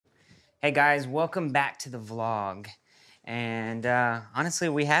Hey guys, welcome back to the vlog. And honestly,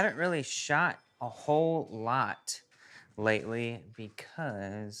 we haven't really shot a whole lot lately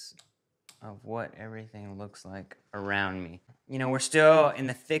because of what everything looks like around me. You know, we're still in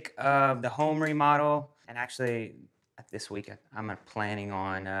the thick of the home remodel, and actually this week I'm planning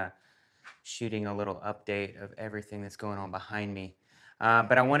on shooting a little update of everything that's going on behind me.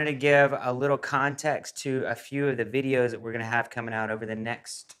 But I wanted to give a little context to a few of the videos that we're gonna have coming out over the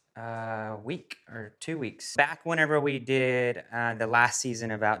next week or 2 weeks. Back whenever we did the last season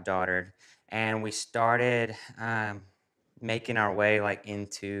of OutDaughtered, and we started making our way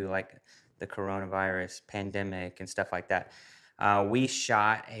into the coronavirus pandemic and stuff like that. We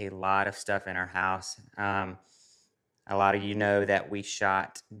shot a lot of stuff in our house. A lot of you know that we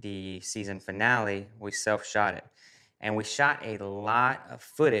shot the season finale. We self-shot it. And we shot a lot of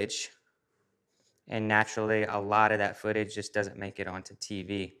footage. And naturally, a lot of that footage just doesn't make it onto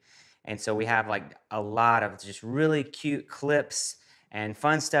TV. And so we have like a lot of just really cute clips and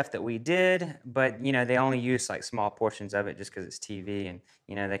fun stuff that we did. But, you know, they only use like small portions of it just because it's TV. And,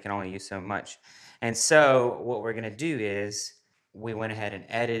 you know, they can only use so much. And so what we're going to do is we went ahead and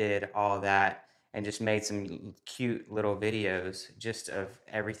edited all that and just made some cute little videos just of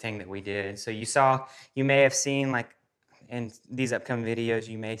everything that we did. So you may have seen like in these upcoming videos,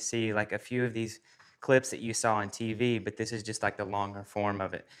 you may see like a few of these clips that you saw on TV, but this is just like the longer form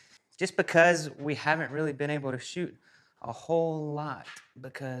of it. Just because we haven't really been able to shoot a whole lot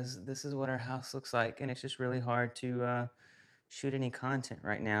because this is what our house looks like, and it's just really hard to shoot any content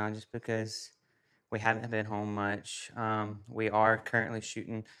right now just because we haven't been home much. We are currently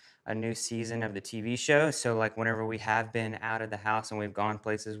shooting a new season of the TV show. So like whenever we have been out of the house and we've gone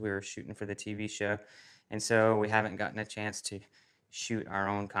places, we were shooting for the TV show. And so we haven't gotten a chance to shoot our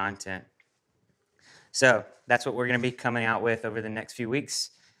own content. So that's what we're gonna be coming out with over the next few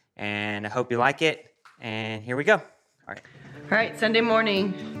weeks. And I hope you like it. And here we go. All right, Sunday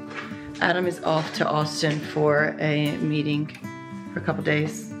morning. Adam is off to Austin for a meeting for a couple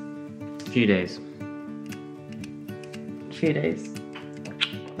days. Few days.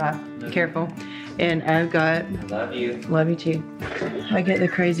 Bye. Be careful. And I've got... Love you. Love you too. I get the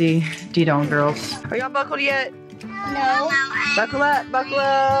crazy D-Dong girls. Are y'all buckled yet? No. Buckle up, buckle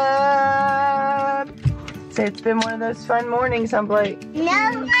up. Say it's been one of those fun mornings, huh, Blayke?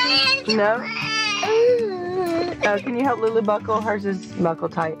 No. No? Oh, can you help Lulu buckle? Hers is buckle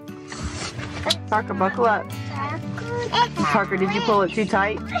tight. Parker, buckle up. Parker, did you pull it too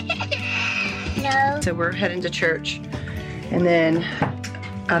tight? No. So we're heading to church. And then,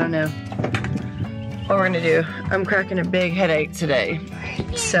 I don't know what we're gonna do. I'm cracking a big headache today.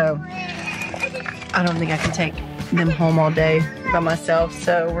 So, I don't think I can take them home all day by myself.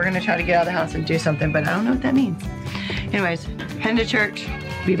 So we're gonna try to get out of the house and do something, but I don't know what that means. Anyways, heading to church.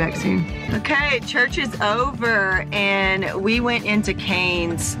 Be back soon. Okay, church is over and we went into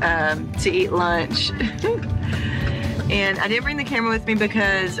Cane's to eat lunch. And I didn't bring the camera with me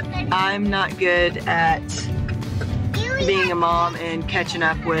because I'm not good at being a mom and catching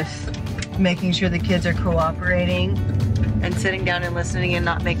up with making sure the kids are cooperating and sitting down and listening and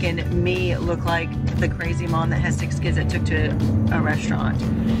not making me look like the crazy mom that has 6 kids that took to a restaurant.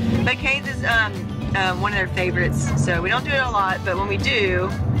 But Cane's is one of their favorites, so we don't do it a lot, but when we do,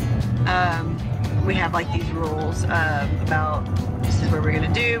 we have like these rules about this is what we're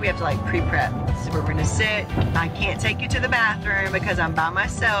gonna do. We have to like pre-prep. This is where we're gonna sit. I can't take you to the bathroom because I'm by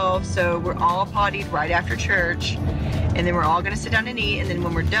myself, so we're all pottied right after church. And then we're all gonna sit down and eat, and then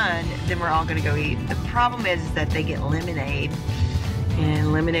when we're done, then we're all gonna go eat. The problem is that they get lemonade,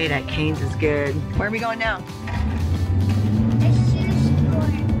 and lemonade at Cane's is good. Where are we going now? The shoe store.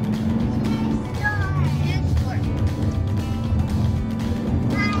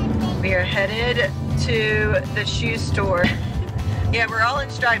 We are headed to the shoe store. Yeah, we're all in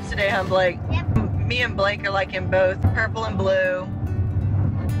stripes today, huh, Blayke? Yep. Me and Blayke are like in both purple and blue.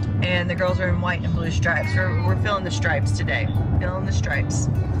 And the girls are in white and blue stripes. We're feeling the stripes today. Feeling the stripes.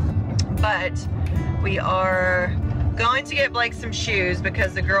 But we are going to get Blayke some shoes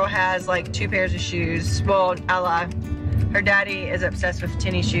because the girl has like 2 pairs of shoes. Well, I lie. Her daddy is obsessed with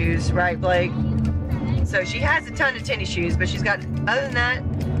tennis shoes, right, Blayke? So she has a ton of tennis shoes, but she's got, other than that,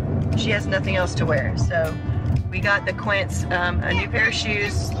 she has nothing else to wear. So we got the Quints a new pair of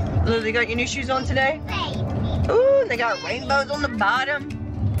shoes. Lily, you got your new shoes on today? Ooh, they got rainbows on the bottom.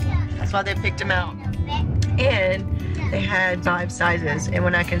 That's why they picked them out. And they had 5 sizes. And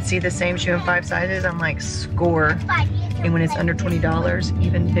when I can see the same shoe in 5 sizes, I'm like, score. And when it's under $20,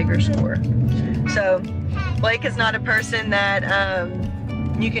 even bigger score. So Blayke is not a person that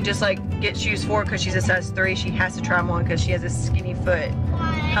you can just like get shoes for because she's a size 3. She has to try them on because she has a skinny foot.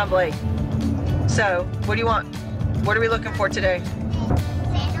 Huh, Blayke? So, what do you want? What are we looking for today?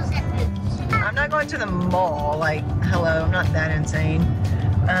 Sandals and boots. I'm not going to the mall, like, hello, I'm not that insane.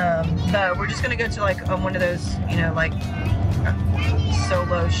 But we're just gonna go to like one of those, you know, like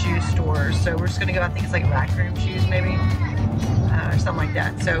solo shoe stores. So we're just gonna go, I think it's like rack room shoes maybe, or something like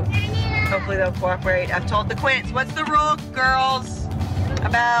that. So hopefully they'll cooperate. I've told the Quints, what's the rule, girls,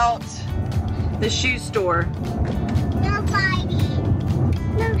 about the shoe store? No fighting.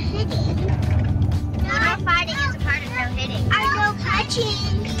 No hitting. No fighting is a part of no hitting. I know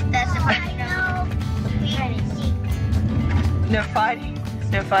punching. That's a part of no hitting. No fighting.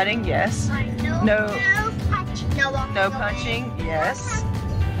 No fighting, yes. No punching. No punching, yes.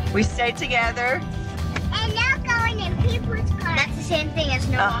 We stay together. And no going in people's cars. That's the same thing as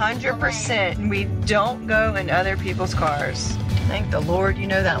no 100%. We don't go in other people's cars. Thank the Lord you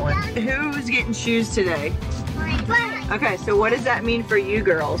know that one. Who's getting shoes today? Okay, so what does that mean for you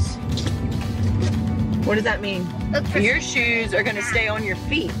girls? What does that mean? Your shoes are gonna stay on your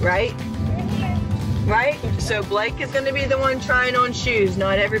feet, right? Right? So Blayke is gonna be the one trying on shoes,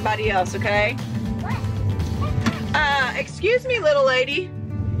 not everybody else, okay? Excuse me, little lady.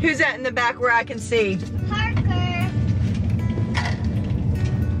 Who's that in the back where I can see? Parker.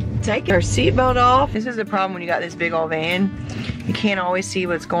 Take our seatbelt off. This is the problem when you got this big old van. You can't always see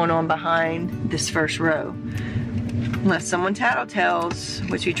what's going on behind this first row. Unless someone tattletales,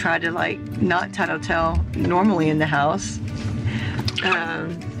 which we try to like not tattletale normally in the house.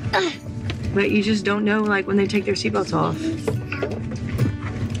 But you just don't know like when they take their seatbelts off.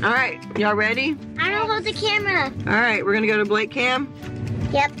 All right, y'all ready? I don't hold the camera. All right, we're gonna go to Blayke Cam.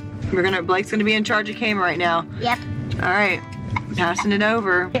 Yep. Blake's gonna be in charge of Kemah right now. Yep. All right, passing it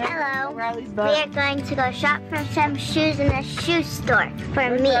over. Hello. Riley's We bow. are going to go shop for some shoes in the shoe store for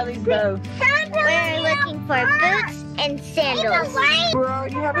me. Riley's bow. We're looking for boots and sandals. Bro, are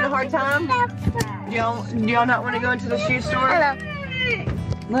you having a hard time? Do y'all not want to go into the shoe store? Hello.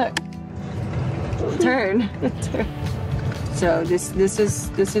 Look. Turn. So this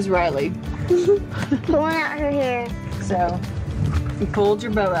is Riley. Pulling out her hair. So you pulled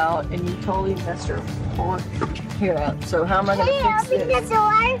your bow out and you totally messed her hair up. So how am I gonna fix Open the this? door.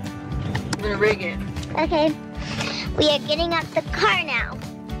 I'm gonna rig it. Okay. We are getting up the car now.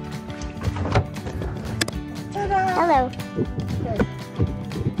 Hello.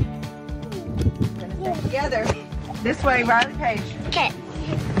 Together. This way, Riley, Paige. Okay.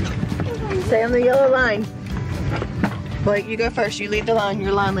 Stay on the yellow line. Blayke, you go first. You lead the line.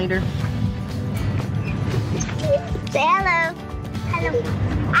 You're line leader. Say hello. Hello.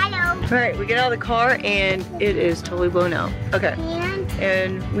 Hello. All right, we get out of the car and it is totally blown out. Okay.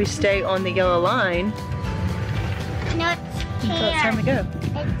 And we stay on the yellow line. No, So it's time to go.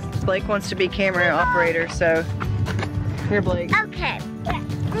 Blayke wants to be camera operator, so here, Blayke. Okay.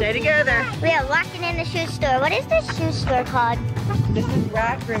 Stay together. We are walking in the shoe store. What is this shoe store called? This is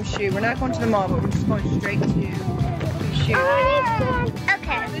rack room shoe. We're not going to the mall, but we're just going straight to the shoe.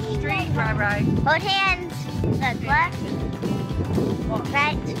 Okay. The street, right. Hold hands. Look, left.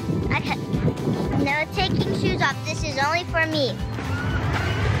 Right. Okay. No taking shoes off. This is only for me.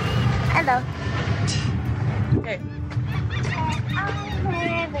 Hello. Okay.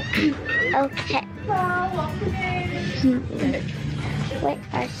 Okay. What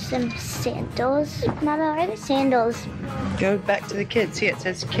are some sandals? Mama, where are the sandals? Go back to the kids. See, it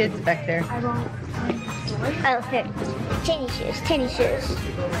says kids back there. Oh, here. Tennis shoes. Tennis shoes.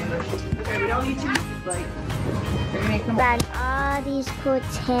 Okay, we don't need to like. They're gonna come Found all these cool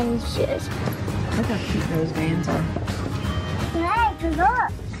tennis shoes. Look how cute those Vans are. Hey,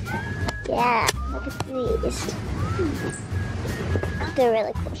 look. Yeah, look at these. They're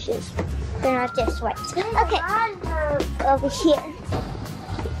really cool shoes. They're not just white. Okay, over here.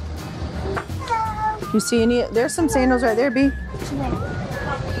 You see any? There's some sandals right there, B.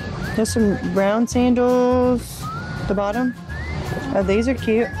 There's some brown sandals at the bottom. Oh, these are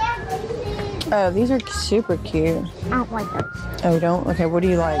cute. Oh, these are super cute. I don't like those. Oh, you don't? Okay, what do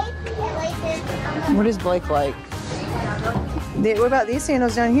you like? What does Blayke like? What about these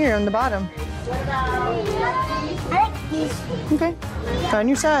sandals down here on the bottom? I like these. Okay. Find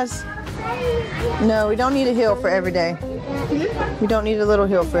your size. No, we don't need a heel for every day. We don't need a little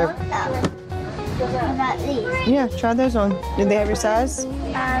heel for every. What about these? Yeah, try those on. Do they have your size?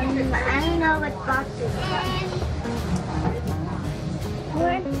 I don't know what boxes.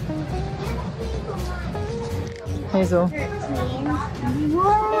 Hazel. 13. Whoa!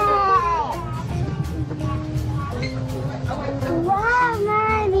 Wow,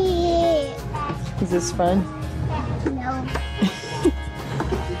 Mommy! Is this fun? No.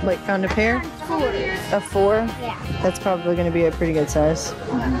 Blayke found a pair? A 4? Yeah. That's probably going to be a pretty good size.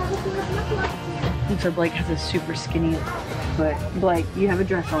 And so Blayke has a super skinny foot. Blayke, you have a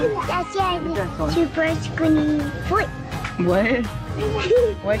dress on. That's yeah, Dress on. super skinny foot. What?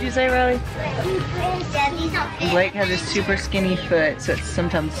 What'd you say, Riley? Blayke has a super skinny foot, so it's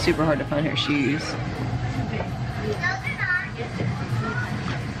sometimes super hard to find her shoes.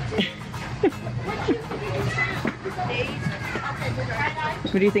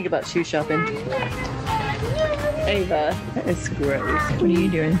 What do you think about shoe shopping? Ava, that is gross. What are you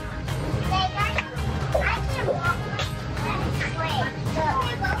doing?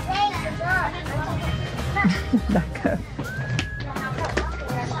 Back up.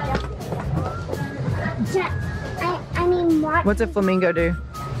 I mean, what? What's a flamingo do?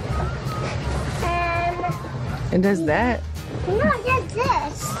 It does that? No, it does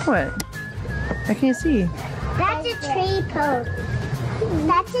this. What? I can't see. That's a tree pose.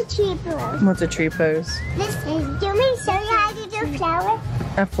 That's a tree pose. What's a tree pose? This is. Do you want me to show you how to do flower?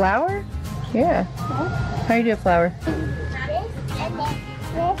 A flower? Yeah. How do you do a flower? This and then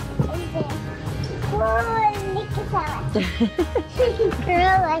this and then. Whoa, like a flower.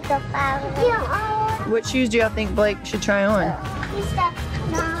 Girl, like a flower. Yeah. What shoes do y'all think Blayke should try on? These are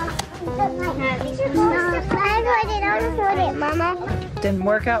Mama. Didn't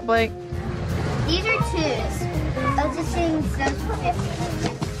work out, Blayke? These are twos. Those are things. They're twos.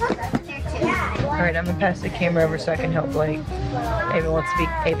 Alright, I'm gonna pass the camera over so I can help Blayke. Ava wants to be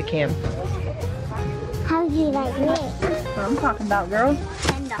Ava Cam. How do you like me? What I'm talking about, girl.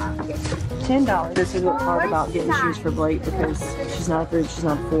 $10. $10. This is what's hard about getting shoes for Blayke because she's not a 3, she's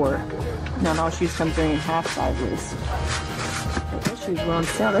not a 4. Not all shoes come 3 1/2 sizes. But those shoes were on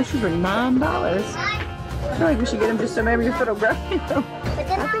sale. Those shoes were $9. I feel like we should get them just so maybe your foot will grow. I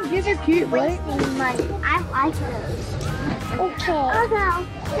think these are cute, Blayke. Wasting money. I like those. Okay. Oh no.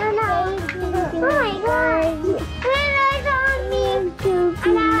 No, no. Oh my god.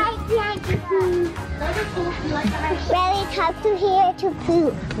 Really tough to hear to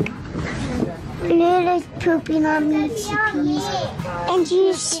poop. Lula's pooping on me, and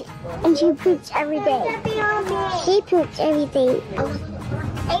she poops every day. She poops every day.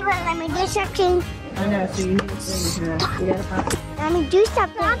 Ava, let me do something. I know, so you need to sing here. You gotta pop. Let me do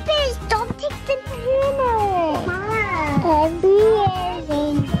something. Stop it! Don't take the banner.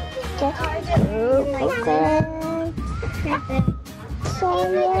 Everything. Oh my god.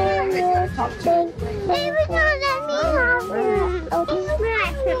 Ava, don't let me have them. Okay.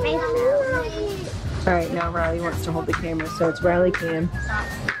 Alright, now Riley wants to hold the camera, so it's Riley Cam.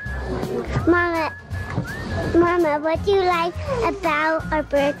 Mama, what do you like about our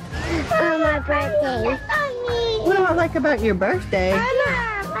birthday? What do I like about your birthday?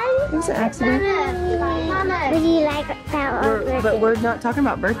 It was an accident. What do you like about our birthday? But we're not talking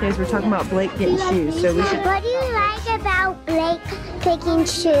about birthdays, we're talking about Blayke getting shoes, so we should... What do you like about Blayke picking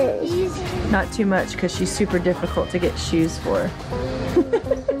shoes? Not too much, because she's super difficult to get shoes for.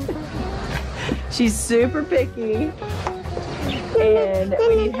 She's super picky. And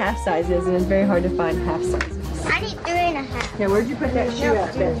we need half sizes, and it's very hard to find half sizes. I need 3 1/2. Yeah, where'd you put that shoe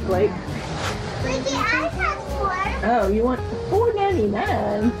at, Blayke? Wait, I have 4. Oh, you want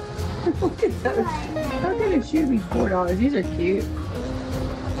 $4.99? Look at those. How can a shoe be $4? These are cute.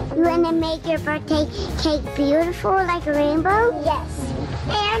 You want to make your birthday cake beautiful like a rainbow? Yes.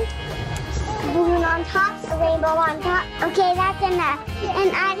 And balloon on top, a rainbow on top. Okay, that's enough.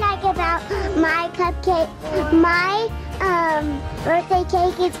 And I like about my cupcake, my birthday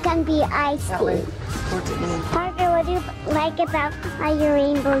cake is gonna be iced tea. Parker, what do you like about your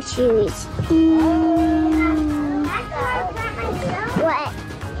rainbow shoes? What?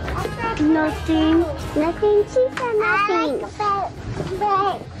 Nothing. Nothing. She said nothing.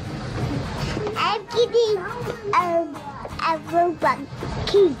 I'm getting a robot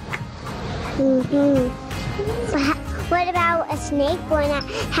cake. What about a snake one that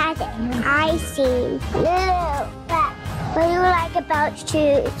has icing? No. What do you like about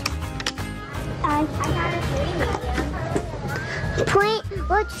shoes? I got a point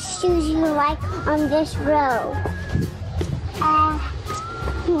what shoes you like on this row.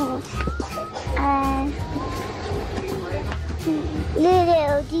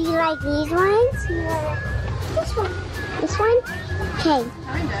 Lulu, do you like these ones? This one. This one? Okay,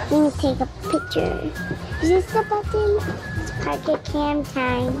 let me take a picture. Is this the button? It's Parker Cam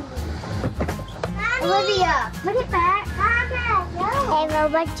time. Olivia, put it back. Ava,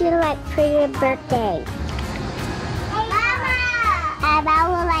 what do you like for your birthday? Ava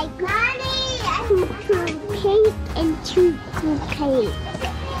will like cake and cake.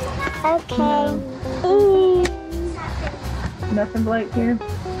 Okay. Nothing Blayke here?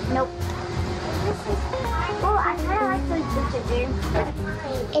 Nope. Oh, I kind of like those boots to do.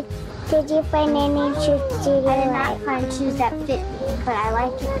 Did you find any shoes to do? I did not find shoes that fit me, but I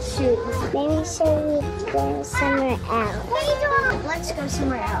like the shoes. Maybe should we go somewhere else? Let's go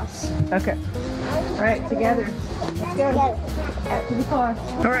somewhere else. Okay. All right, together. Let's go. Out to the car.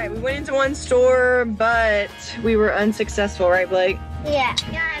 All right, we went into one store, but we were unsuccessful, right, Blayke? Yeah. You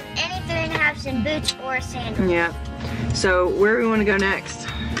don't have anything to have some boots or sandals. Yeah. So where do we want to go next?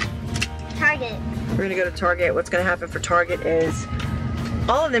 Target. We're gonna go to Target. What's gonna happen for Target is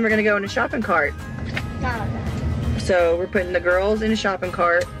all of them are gonna go in a shopping cart. No. So we're putting the girls in a shopping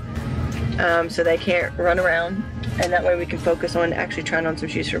cart so they can't run around, and that way we can focus on actually trying on some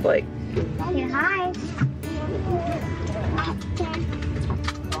shoes for Blayke. Say hi.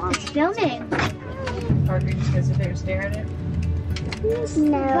 It's filming. Target just gonna sit there and stare at it?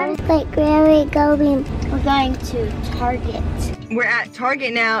 No. Like, where are we going? We're going to Target. We're at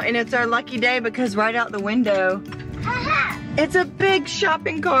Target now, and it's our lucky day because right out the window, it's a big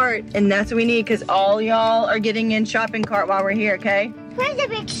shopping cart. And that's what we need because all y'all are getting in shopping cart while we're here, okay? Where's the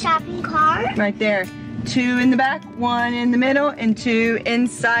big shopping cart? Right there. 2 in the back, 1 in the middle, and 2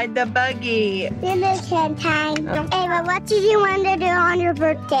 inside the buggy. Dinner time. Ava, what did you want to do on your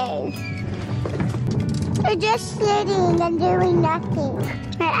birthday? We're just sitting and doing nothing.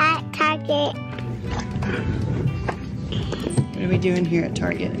 We're at Target. What are we doing here at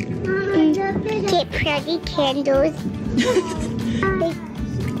Target? Get pretty candles.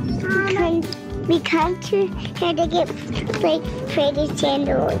 we come to here to get like pretty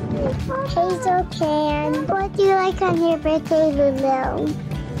candles. Hazel can. What do you like on your birthday, Lulu?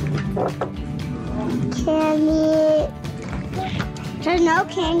 Candy. There's no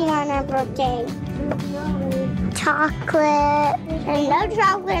candy on our birthday. Chocolate. There's no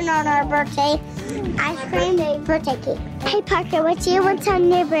chocolate on our birthday. Ice cream, birthday cake. Hey Parker, what do you want on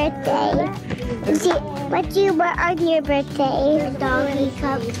your birthday? What do you want on your birthday? A doggy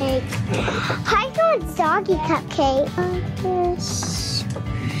cupcake. I want doggy cupcake.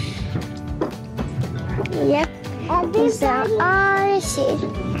 Yep. So, let's see.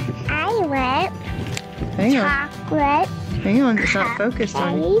 I want Hang on. chocolate. Hang on, it's not focused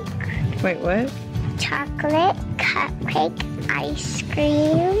on you. Wait, what? Chocolate, cupcake, ice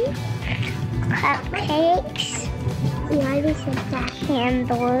cream, cupcakes. We already said that.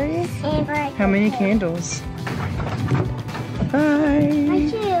 Candles. How many candles? Bye.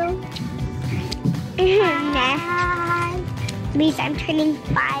 Because I'm turning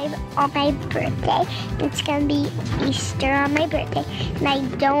 5 on my birthday. It's gonna be Easter on my birthday. And I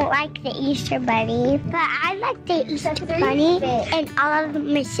don't like the Easter bunny. But I like the Easter bunny. And all of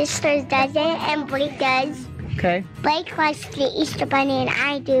my sisters does it. And Blayke does. Okay. Blayke likes the Easter bunny and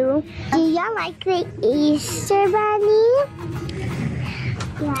I do. Do y'all like the Easter bunny?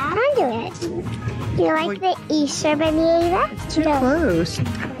 Yeah. I do it. Do you like the Easter bunny, Ava? It's too close.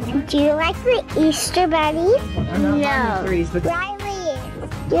 Do you like the Easter bunny? No. Riley,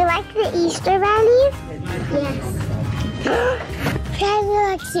 do you like the Easter bunny? Yes. Riley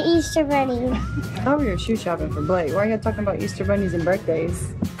likes the Easter bunny. Oh, we were shoe shopping for Blayke. Why are you talking about Easter bunnies and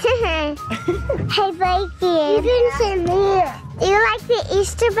birthdays? Hey Blayke, you didn't say me. Do you like the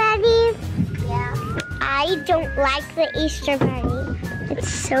Easter bunny? Yeah. I don't like the Easter bunny. It's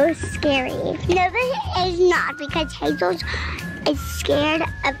so scary. No, but it is not because Hazel is scared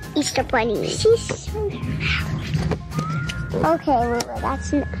of Easter bunnies. She's so okay, Lulu,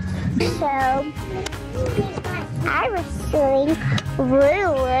 that's not. So, I was seeing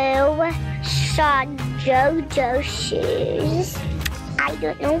Lulu saw JoJo shoes. I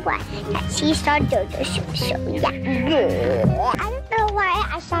don't know why. She saw JoJo shoes, so yeah. I don't know why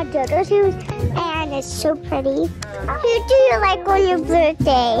I saw JoJo shoes, and it's so pretty. Who do you like on your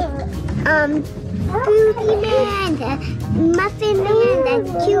birthday? Booty Man, the Muffin Man, the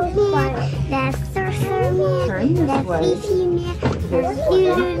Cute Man, the Surfer Man, the Fifi Man, the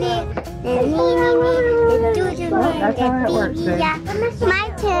Doodle Man, the Nene Man, the Doodle Man, That's how it works, babe. yeah. My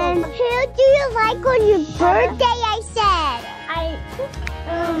turn. Who do you like on your birthday, I said?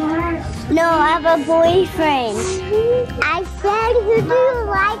 No, I have a boyfriend. I said, who do you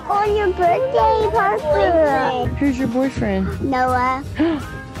like on your birthday, Parker? Who's your boyfriend? Noah.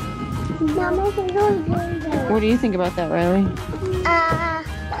 What do you think about that, Riley?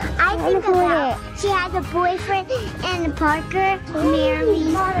 I think about she has a boyfriend and Parker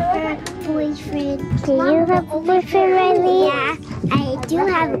marries her boyfriend. Do you have a boyfriend, Riley? Yeah, I do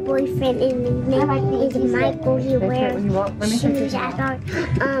have a boyfriend and his name is Michael. He wears shoes that are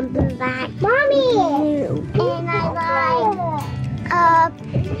black. Mommy! And I like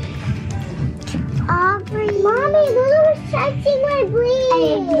Aubrey. Mommy, Lulu was touching my breast.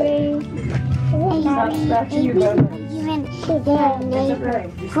 Even their neighbor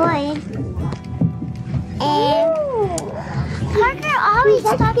Floyd. And Parker always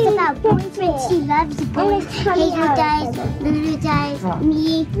talks about boyfriends. She loves boys. Hazel does, Lulu does,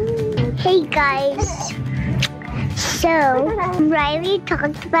 me. Hey guys. So Riley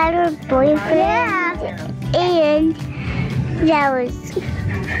talked about her boyfriend, and that was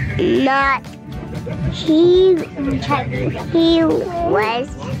not. He was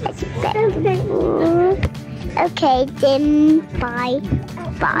expecting. Okay, then bye.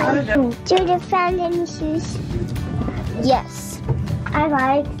 Do you found any shoes? Yes. I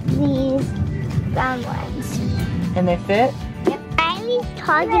like these brown ones. And they fit? Riley's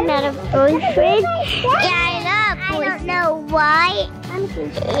talking about a boyfriend. Yeah, I don't know why.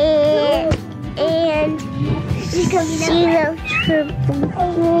 And she loves her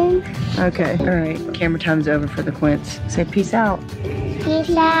boyfriend. Okay, all right. Camera time's over for the Quints. Say peace out. Peace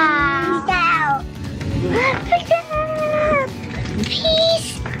out. Peace out.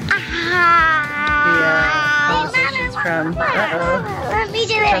 Peace out. Conversations from, Let me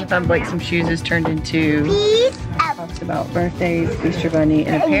do trying to it. find Blayke some shoes has turned into Peace out. talks about birthdays, Easter Bunny,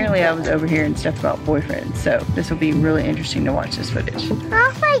 and apparently I was over here and stuff about boyfriends. So this will be really interesting to watch this footage.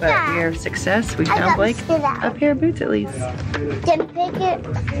 Oh my But god. we are a success. We I found got Blayke spit out. a pair of boots at least. Then pick it.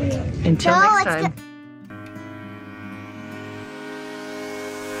 Until No, next it's time. good.